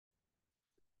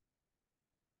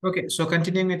Okay, so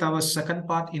continuing with our second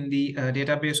part in the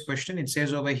database question, it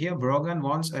says over here, Brogan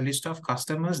wants a list of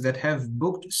customers that have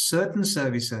booked certain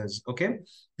services. Okay,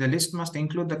 the list must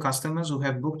include the customers who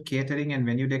have booked catering and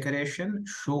venue decoration.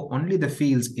 Show only the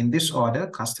fields in this order: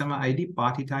 customer ID,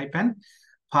 party type, and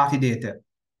party data.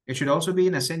 It should also be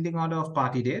in ascending order of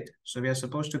party date. So we are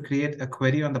supposed to create a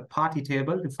query on the party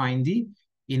table to find the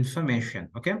information.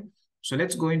 Okay, so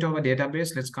let's go into our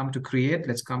database. Let's come to create.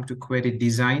 Let's come to query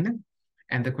design.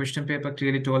 And the question paper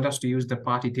clearly told us to use the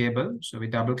party table. So we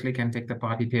double click and take the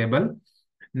party table.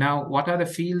 Now, what are the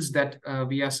fields that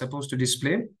we are supposed to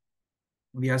display?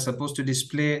 We are supposed to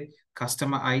display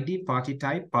customer ID, party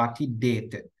type, party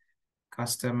date.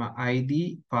 Customer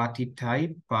ID, party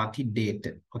type, party date.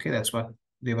 Okay, that's what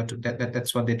they were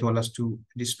that's what they told us to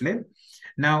display.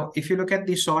 Now, if you look at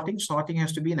the sorting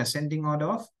has to be in ascending order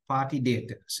of party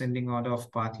date. Ascending order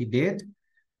of party date.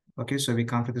 Okay, so we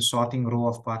come to the sorting row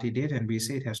of party date and we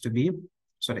say it has to be,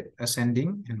 sorry,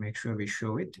 ascending, and make sure we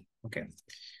show it. Okay.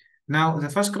 Now, the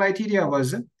first criteria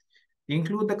was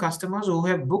include the customers who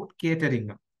have booked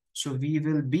catering. So we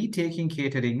will be taking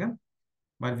catering,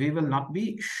 but we will not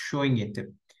be showing it.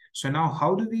 So now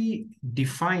how do we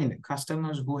define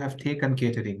customers who have taken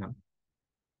catering?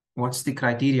 What's the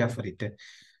criteria for it?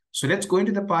 So let's go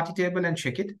into the party table and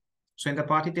check it. So in the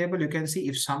party table, you can see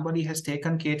if somebody has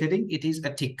taken catering, it is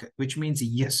a tick, which means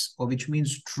yes, or which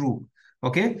means true.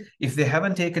 Okay. If they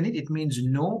haven't taken it, it means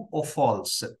no or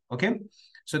false. Okay.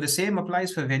 So the same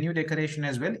applies for venue decoration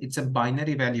as well. It's a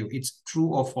binary value. It's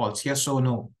true or false, yes or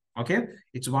no. Okay.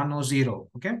 It's 1 or 0.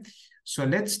 Okay. So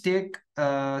let's take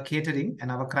catering,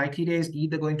 and our criteria is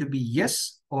either going to be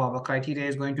yes, or our criteria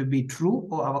is going to be true,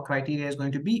 or our criteria is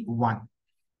going to be 1.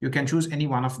 You can choose any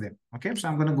one of them. Okay. So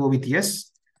I'm going to go with yes.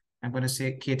 I'm going to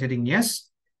say catering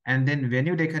yes, and then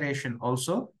venue decoration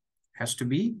also has to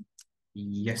be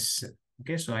yes.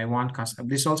 Okay, so I want custom.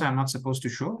 This also I'm not supposed to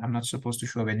show. I'm not supposed to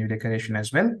show venue decoration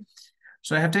as well.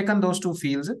 So I have taken those two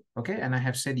fields, okay, and I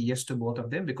have said yes to both of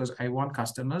them because I want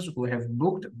customers who have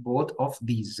booked both of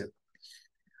these.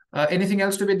 Anything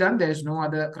else to be done? There is no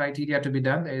other criteria to be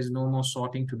done. There is no more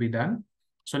sorting to be done.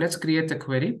 So let's create the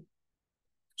query.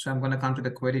 So I'm going to come to the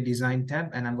query design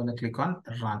tab and I'm going to click on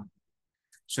run.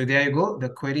 So there you go. The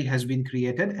query has been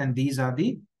created and these are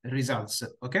the results.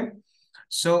 Okay.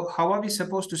 So how are we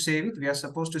supposed to save it? We are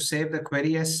supposed to save the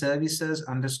query as services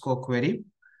underscore query.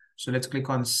 So let's click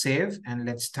on save and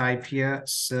let's type here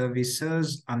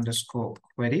services underscore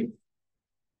query.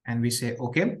 And we say,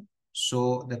 okay.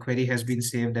 So the query has been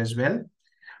saved as well.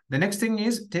 The next thing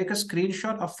is take a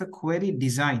screenshot of the query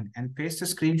design and paste the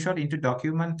screenshot into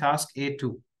document task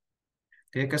A2.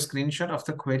 Take a screenshot of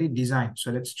the query design.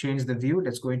 So let's change the view.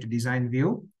 Let's go into design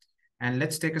view and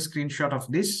let's take a screenshot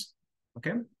of this.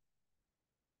 Okay.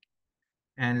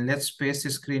 And let's paste the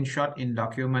screenshot in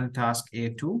document task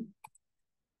A2.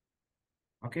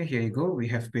 Okay, here you go. We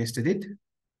have pasted it.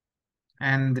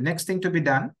 And the next thing to be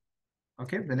done,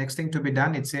 okay, the next thing to be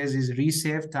done, it says is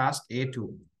resave task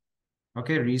A2.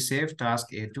 Okay, resave task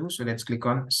A2. So let's click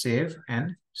on save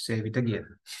and save it again.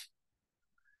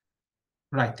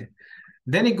 Right.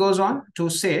 Then it goes on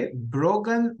to say,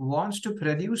 Brogan wants to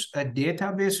produce a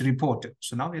database report.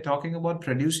 So now we're talking about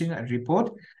producing a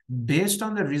report based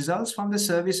on the results from the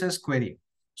services query.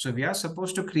 So we are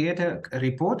supposed to create a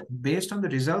report based on the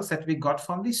results that we got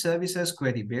from the services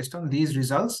query. Based on these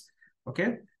results,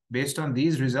 okay, based on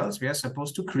these results, we are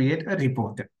supposed to create a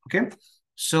report, okay?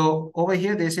 So over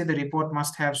here, they say the report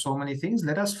must have so many things.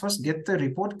 Let us first get the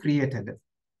report created,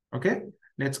 okay?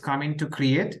 Let's come into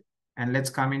create. And let's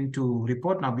come into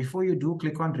report. Now, before you do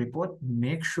click on report,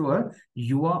 make sure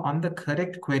you are on the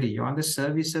correct query. You're on the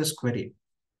services query.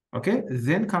 Okay,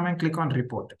 then come and click on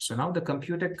report. So now the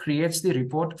computer creates the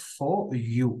report for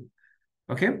you.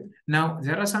 Okay, now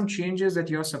there are some changes that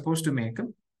you're supposed to make.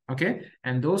 Okay,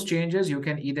 and those changes you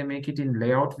can either make it in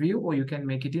layout view or you can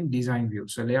make it in design view.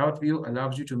 So layout view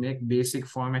allows you to make basic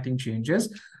formatting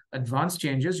changes. Advanced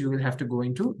changes, you will have to go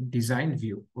into design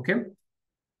view. Okay.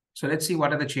 So let's see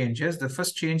what are the changes. The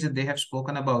first change that they have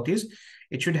spoken about is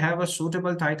it should have a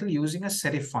suitable title using a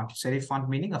serif font. Serif font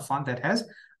meaning a font that has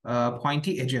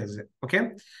pointy edges. Okay.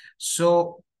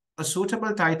 So a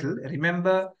suitable title,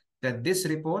 remember that this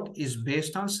report is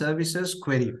based on services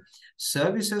query.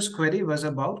 Services query was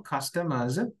about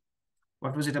customers.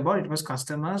 What was it about? It was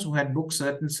customers who had booked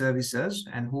certain services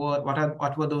and who are,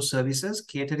 what were those services?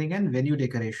 Catering and venue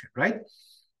decoration, right?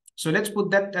 So let's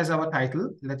put that as our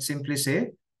title. Let's simply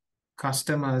say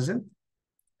customers,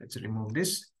 let's remove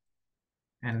this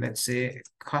and let's say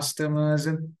customers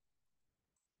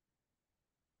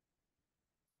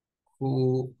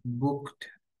who booked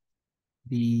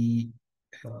the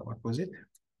what was it?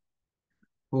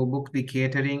 Who booked the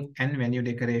catering and venue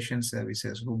decoration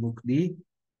services? Who booked the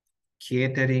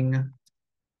catering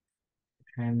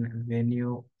and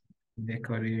venue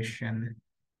decoration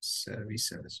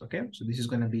services? Okay, so this is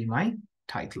going to be my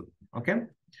title. Okay,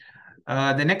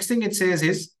 the next thing it says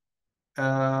is,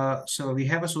 so we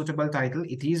have a suitable title.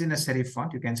 It is in a serif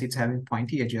font. You can see it's having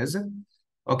pointy edges.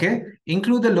 Okay,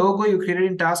 include the logo you created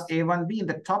in task A1B in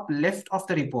the top left of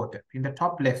the report, in the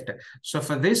top left. So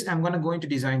for this, I'm going to go into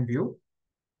design view.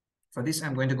 For this,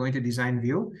 I'm going to go into design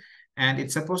view, and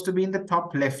it's supposed to be in the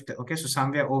top left. Okay, so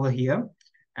somewhere over here,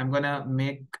 I'm going to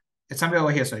make it somewhere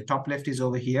over here. Sorry, top left is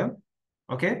over here.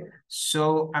 Okay,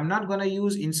 so I'm not going to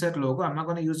use insert logo. I'm not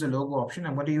going to use the logo option.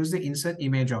 I'm going to use the insert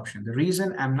image option. The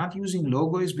reason I'm not using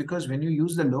logo is because when you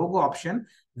use the logo option,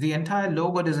 the entire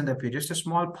logo doesn't appear. Just a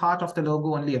small part of the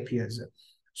logo only appears.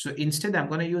 So instead, I'm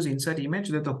going to use insert image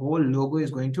so that the whole logo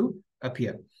is going to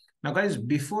appear. Now, guys,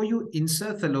 before you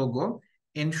insert the logo,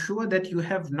 ensure that you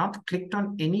have not clicked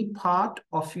on any part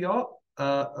of your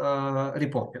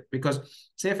report.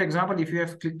 Because say, for example, if you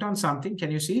have clicked on something,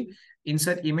 can you see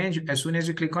insert image? As soon as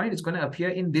you click on it, it's going to appear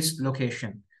in this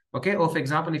location. Okay. Or for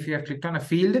example, if you have clicked on a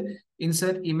field,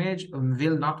 insert image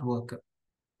will not work.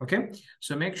 Okay.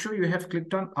 So make sure you have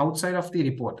clicked on outside of the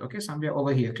report. Okay. Somewhere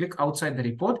over here, click outside the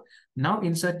report. Now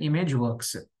insert image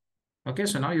works. Okay.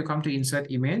 So now you come to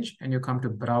insert image and you come to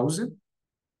browse.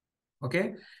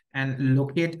 Okay. And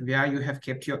locate where you have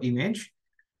kept your image.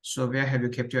 So where have you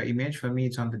kept your image? For me,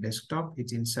 it's on the desktop.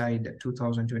 It's inside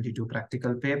 2022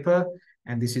 practical paper.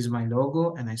 And this is my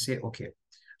logo. And I say, okay.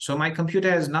 So my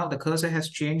computer has now, the cursor has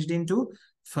changed into,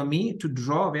 for me to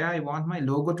draw where I want my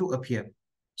logo to appear.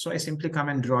 So I simply come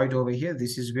and draw it over here.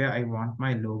 This is where I want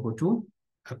my logo to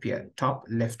appear, top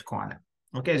left corner.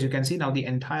 Okay, as you can see now, the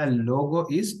entire logo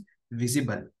is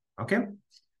visible. Okay.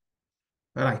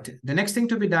 All right. The next thing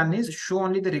to be done is show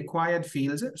only the required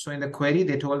fields. So in the query,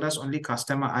 they told us only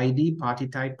customer ID, party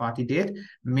type, party date.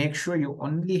 Make sure you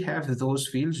only have those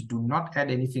fields. Do not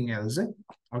add anything else.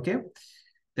 Okay.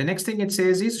 The next thing it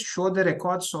says is show the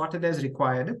records sorted as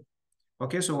required.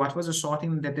 Okay. So what was the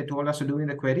sorting that they told us to do in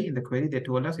the query? In the query, they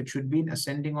told us it should be in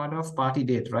ascending order of party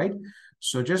date, right?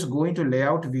 So just go into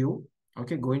layout view.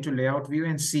 Okay. Go into layout view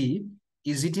and see,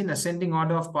 is it in ascending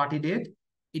order of party date?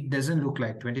 It doesn't look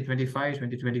like 2025,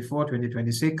 2024,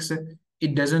 2026.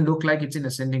 It doesn't look like it's in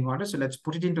ascending order. So let's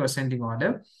put it into ascending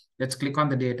order. Let's click on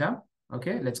the data.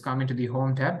 Okay, let's come into the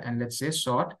home tab and let's say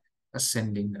sort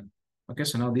ascending. Okay,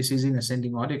 so now this is in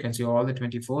ascending order. You can see all the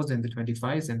 24s, then the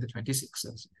 25s, then the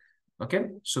 26s. Okay,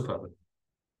 superb.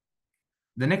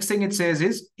 The next thing it says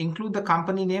is include the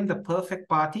company name, the perfect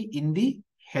party in the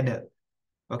header.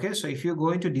 Okay, so if you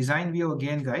go into design view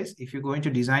again, guys, if you go into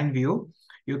design view,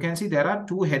 you can see there are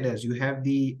two headers. You have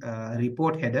the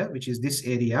report header, which is this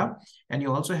area, and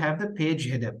you also have the page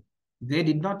header. They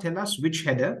did not tell us which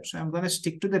header, so I'm going to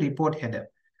stick to the report header.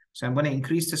 So I'm going to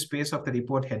increase the space of the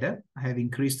report header. I have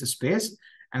increased the space,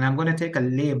 and I'm going to take a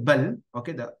label,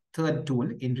 okay, the third tool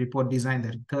in report design,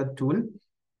 the third tool,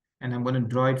 and I'm going to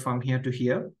draw it from here to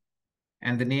here.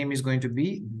 And the name is going to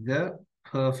be the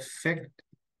perfect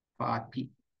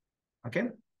party. Okay.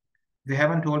 They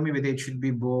haven't told me whether it should be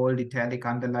bold, italic,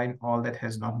 underline, all that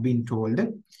has not been told.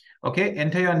 Okay,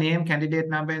 enter your name, candidate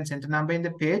number, and center number in the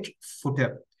page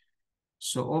footer.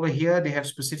 So over here, they have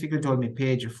specifically told me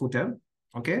page footer.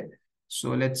 Okay, so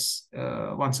let's,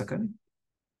 1 second.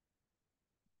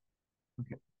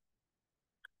 Okay.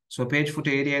 So page footer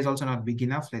area is also not big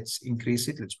enough. Let's increase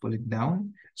it. Let's pull it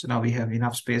down. So now we have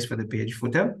enough space for the page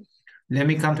footer. Let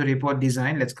me come to report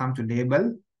design. Let's come to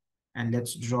label and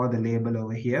let's draw the label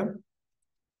over here.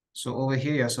 So over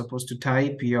here, you're supposed to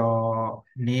type your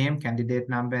name, candidate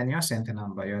number, and your center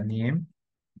number. Your name,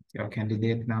 your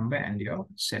candidate number, and your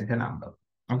center number.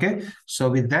 Okay. So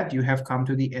with that, you have come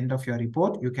to the end of your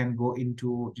report. You can go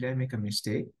into, did I make a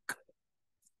mistake?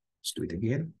 Let's do it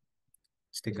again.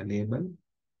 Let's take a label.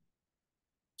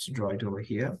 Let's draw it over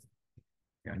here.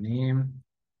 Your name,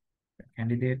 your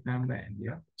candidate number, and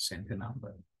your center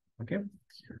number. Okay.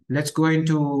 Let's go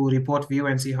into report view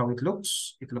and see how it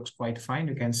looks. It looks quite fine.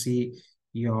 You can see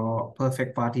your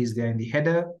perfect party is there in the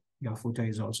header. Your footer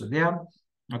is also there.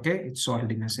 Okay. It's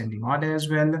sorted in ascending order as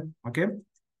well. Okay.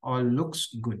 All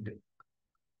looks good.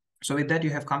 So with that,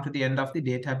 you have come to the end of the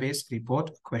database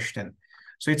report question.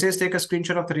 So it says take a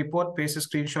screenshot of the report, paste a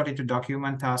screenshot into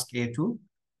document task A2.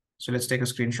 So let's take a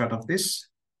screenshot of this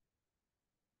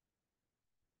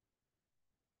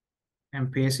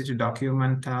and paste it to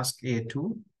document task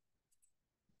A2.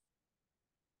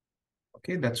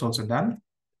 Okay, that's also done.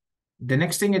 The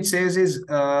next thing it says is,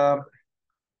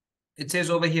 it says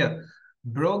over here,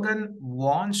 Brogan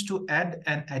wants to add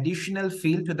an additional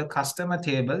field to the customer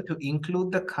table to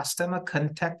include the customer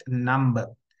contact number.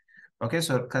 Okay,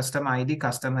 so customer ID,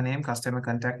 customer name, customer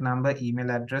contact number, email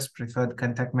address, preferred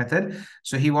contact method.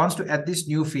 So he wants to add this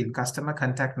new field, customer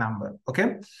contact number.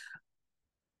 Okay.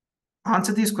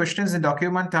 Answer these questions in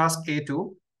document task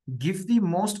A2. Give the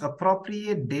most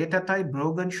appropriate data type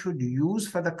Brogan should use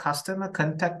for the customer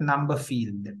contact number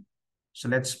field. So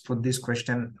let's put this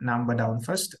question number down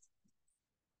first.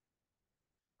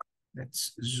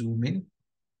 Let's zoom in.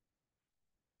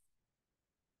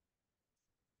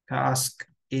 Task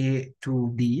A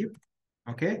to D.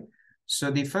 Okay.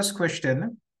 So the first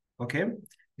question, okay,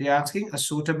 they're asking a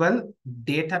suitable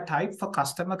data type for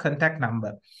customer contact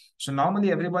number. So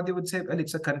normally everybody would say, well,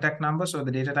 it's a contact number, so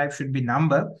the data type should be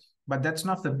number, but that's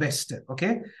not the best,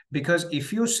 okay? Because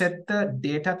if you set the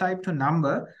data type to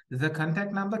number, the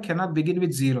contact number cannot begin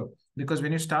with 0. Because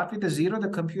when you start with a 0, the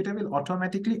computer will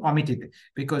automatically omit it,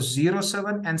 because 0,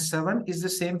 7 and 7 is the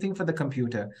same thing for the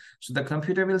computer. So the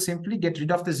computer will simply get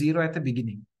rid of the 0 at the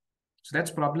beginning. So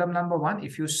that's problem number 1.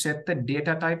 If you set the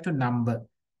data type to number,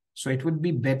 so it would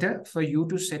be better for you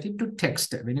to set it to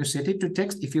text. When you set it to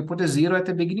text, if you put a 0 at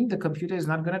the beginning, the computer is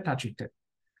not going to touch it.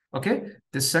 Okay.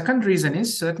 The second reason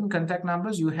is certain contact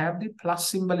numbers, you have the plus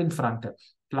symbol in front,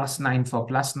 +94,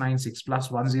 +96,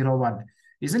 +101,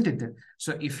 isn't it?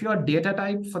 So if your data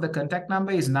type for the contact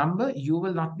number is number, you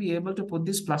will not be able to put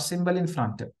this plus symbol in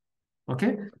front.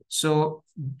 Okay. So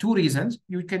 2 reasons.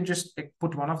 You can just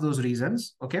put one of those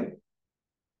reasons. Okay.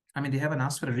 I mean, they haven't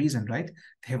asked for a reason, right?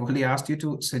 They have only asked you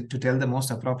to tell the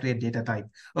most appropriate data type.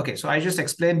 Okay, so I just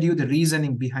explained to you the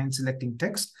reasoning behind selecting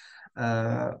text,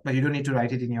 but you don't need to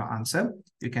write it in your answer.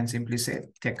 You can simply say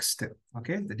text.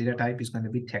 Okay, the data type is going to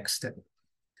be text.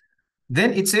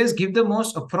 Then it says, give the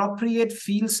most appropriate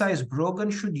field size Brogan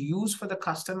should use for the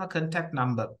customer contact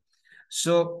number.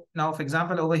 So now, for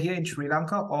example, over here in Sri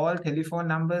Lanka, all telephone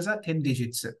numbers are 10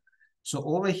 digits. So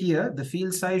over here, the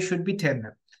field size should be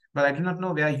 10. But I do not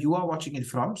know where you are watching it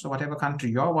from. So whatever country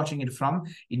you're watching it from,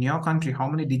 in your country, how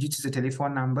many digits is a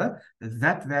telephone number?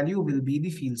 That value will be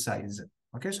the field size.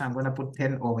 Okay, so I'm going to put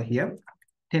 10 over here,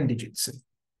 10 digits.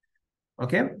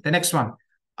 Okay, the next one.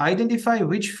 Identify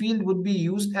which field would be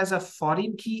used as a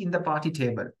foreign key in the party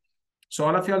table. So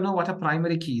all of you all know what a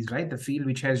primary key is, right? The field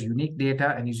which has unique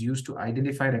data and is used to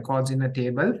identify records in a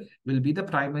table will be the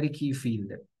primary key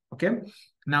field. Okay,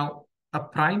 now a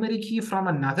primary key from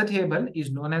another table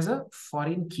is known as a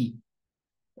foreign key.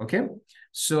 Okay,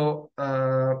 so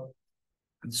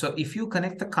if you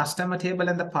connect the customer table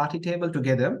and the party table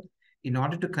together, in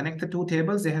order to connect the 2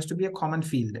 tables, there has to be a common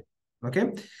field.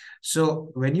 Okay,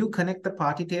 so when you connect the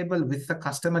party table with the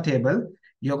customer table,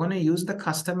 you're going to use the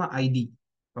customer ID.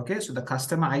 Okay, so the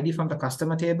customer ID from the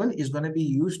customer table is going to be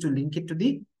used to link it to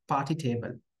the party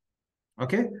table.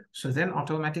 Okay, so then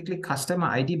automatically customer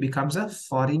ID becomes a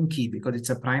foreign key because it's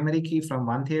a primary key from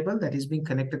one table that is being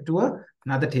connected to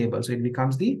another table. So it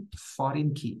becomes the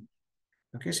foreign key.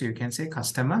 Okay, so you can say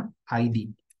customer ID.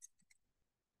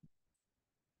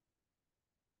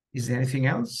 Is there anything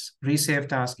else? Resave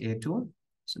task A2.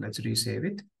 So let's resave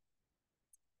it.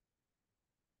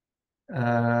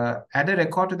 Add a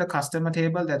record to the customer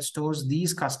table that stores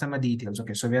these customer details.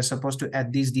 Okay, so we are supposed to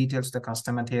add these details to the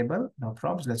customer table. No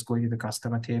problems. Let's go to the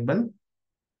customer table.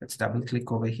 Let's double click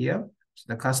over here. So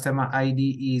the customer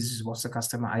ID is, what's the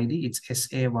customer ID? It's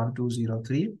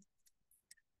SA1203.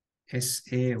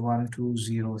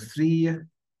 SA1203.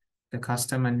 The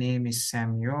customer name is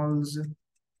Samuels.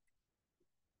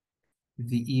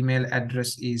 The email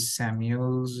address is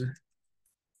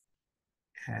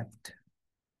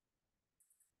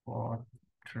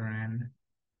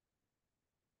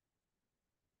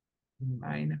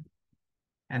samuels@fortran9.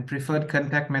 And preferred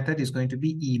contact method is going to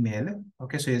be email.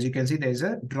 Okay, so as you can see, there's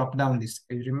a drop-down list.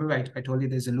 Remember, I told you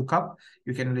there's a lookup.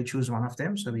 You can only choose one of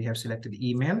them. So we have selected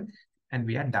email and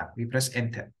we are done. We press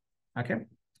enter. Okay.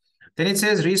 Then it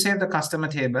says resave the customer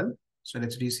table. So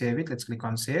let's resave it. Let's click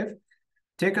on save.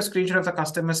 Take a screenshot of the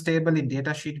customer's table in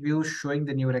datasheet view showing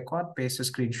the new record. Paste a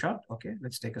screenshot. Okay,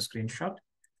 let's take a screenshot.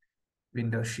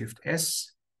 Windows Shift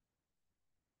S.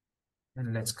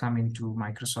 And let's come into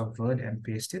Microsoft Word and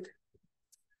paste it.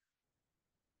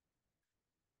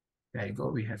 There you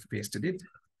go. We have pasted it.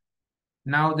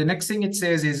 Now, the next thing it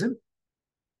says is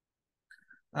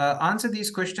answer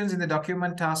these questions in the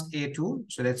document task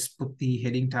A2. So let's put the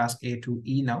heading task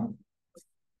A2E now.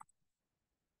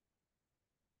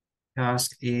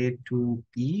 Task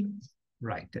A2E.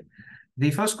 Right.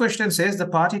 The first question says the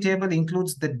party table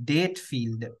includes the date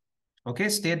field. Okay,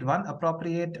 state one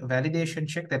appropriate validation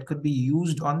check that could be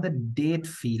used on the date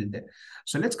field.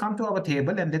 So let's come to our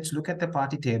table and let's look at the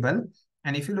party table.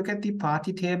 And if you look at the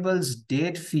party table's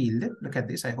date field, look at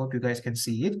this. I hope you guys can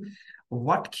see it.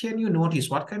 What can you notice?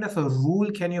 What kind of a rule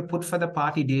can you put for the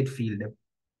party date field?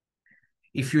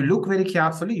 If you look very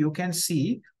carefully, you can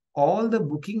see all the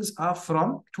bookings are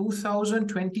from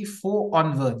 2024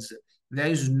 onwards. There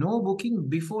is no booking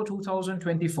before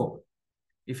 2024.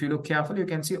 If you look carefully, you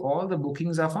can see all the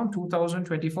bookings are from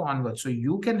 2024 onwards. So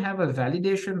you can have a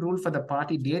validation rule for the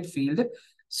party date field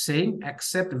saying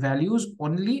accept values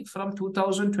only from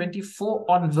 2024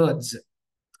 onwards.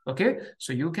 Okay,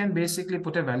 so you can basically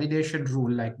put a validation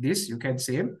rule like this. You can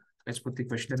say, let's put the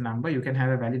question number. You can have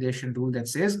a validation rule that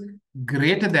says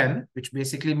greater than, which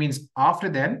basically means after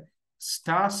than,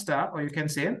 star star, or you can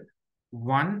say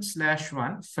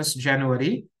 1/1 1st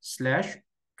January /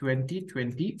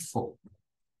 2024.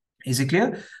 Is it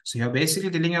clear? So you're basically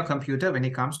telling your computer when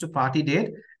it comes to party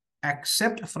date,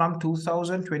 accept from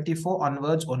 2024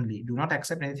 onwards only. Do not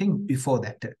accept anything before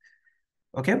that.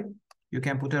 Okay. You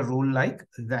can put a rule like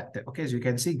that. Okay. As you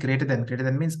can see, greater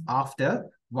than means after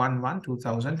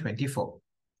 1/1/2024.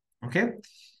 Okay.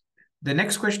 The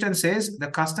next question says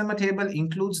the customer table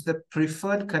includes the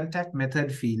preferred contact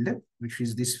method field, which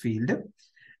is this field,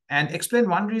 and explain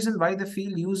one reason why the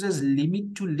field uses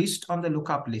limit to list on the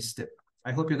lookup list.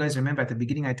 I hope you guys remember at the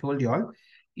beginning I told you all,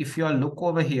 if you all look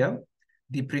over here,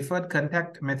 the preferred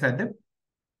contact method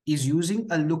is using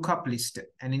a lookup list.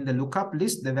 And in the lookup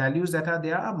list, the values that are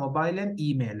there are mobile and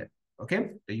email. Okay,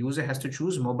 the user has to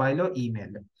choose mobile or email.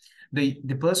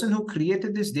 The person who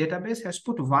created this database has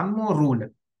put one more rule.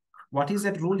 What is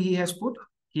that rule he has put?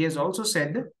 He has also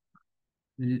said,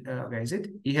 where is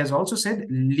it? He has also said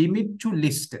limit to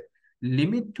list.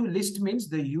 Limit to list means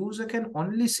the user can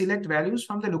only select values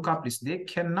from the lookup list. They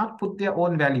cannot put their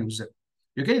own values.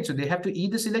 Okay, so they have to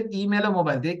either select email or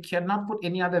mobile. They cannot put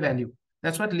any other value.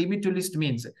 That's what limit to list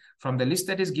means. From the list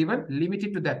that is given,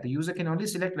 limited to that. The user can only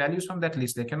select values from that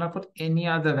list. They cannot put any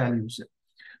other values.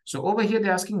 So over here,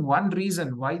 they're asking one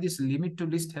reason why this limit to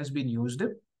list has been used.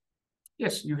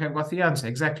 Yes, you have got the answer.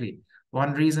 Exactly.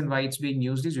 One reason why it's being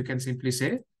used is you can simply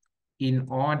say, in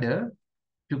order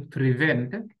to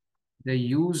prevent the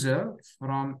user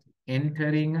from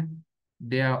entering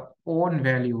their own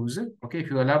values. Okay, if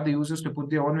you allow the users to put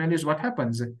their own values, what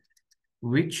happens?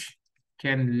 Which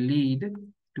can lead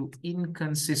to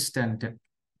inconsistent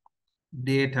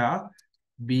data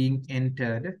being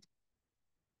entered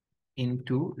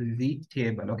into the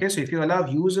table. Okay, so if you allow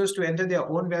users to enter their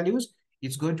own values,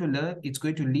 it's going to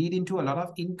lead into a lot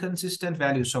of inconsistent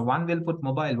values. So one will put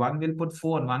mobile, one will put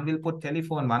phone, one will put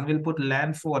telephone, one will put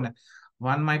land phone,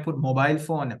 one might put mobile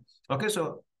phone. Okay,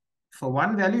 so for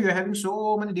one value, you're having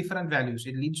so many different values.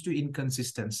 It leads to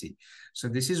inconsistency. So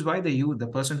this is why the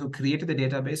person who created the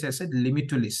database has said limit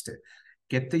to list.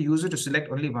 Get the user to select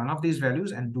only one of these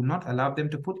values and do not allow them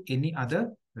to put any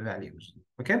other values.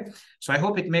 Okay, so I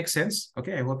hope it makes sense.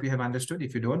 Okay, I hope you have understood.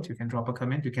 If you don't, you can drop a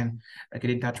comment. You can get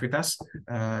in touch with us.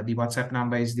 The WhatsApp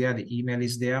number is there. The email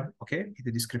is there. Okay, in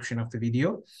the description of the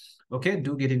video. Okay,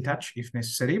 do get in touch if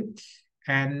necessary.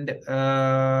 And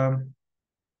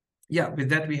yeah, with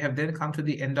that, we have then come to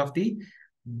the end of the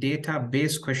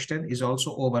database question is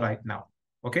also over right now.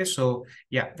 Okay, so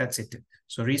yeah, that's it.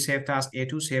 So resave task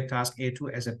A2, save task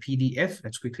A2 as a PDF.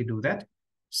 Let's quickly do that.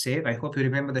 Save. I hope you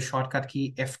remember the shortcut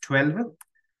key F12.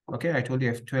 Okay, I told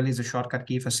you F12 is a shortcut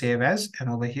key for save as, and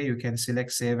over here you can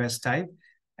select save as type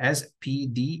as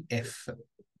PDF.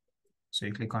 So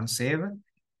you click on save,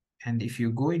 and if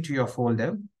you go into your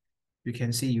folder, you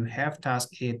can see you have task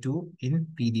A2 in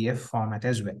PDF format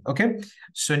as well. Okay,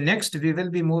 so next we will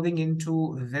be moving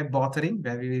into web authoring,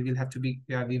 where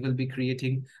we will be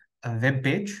creating a web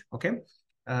page. Okay,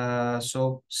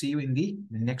 so see you in the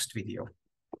next video.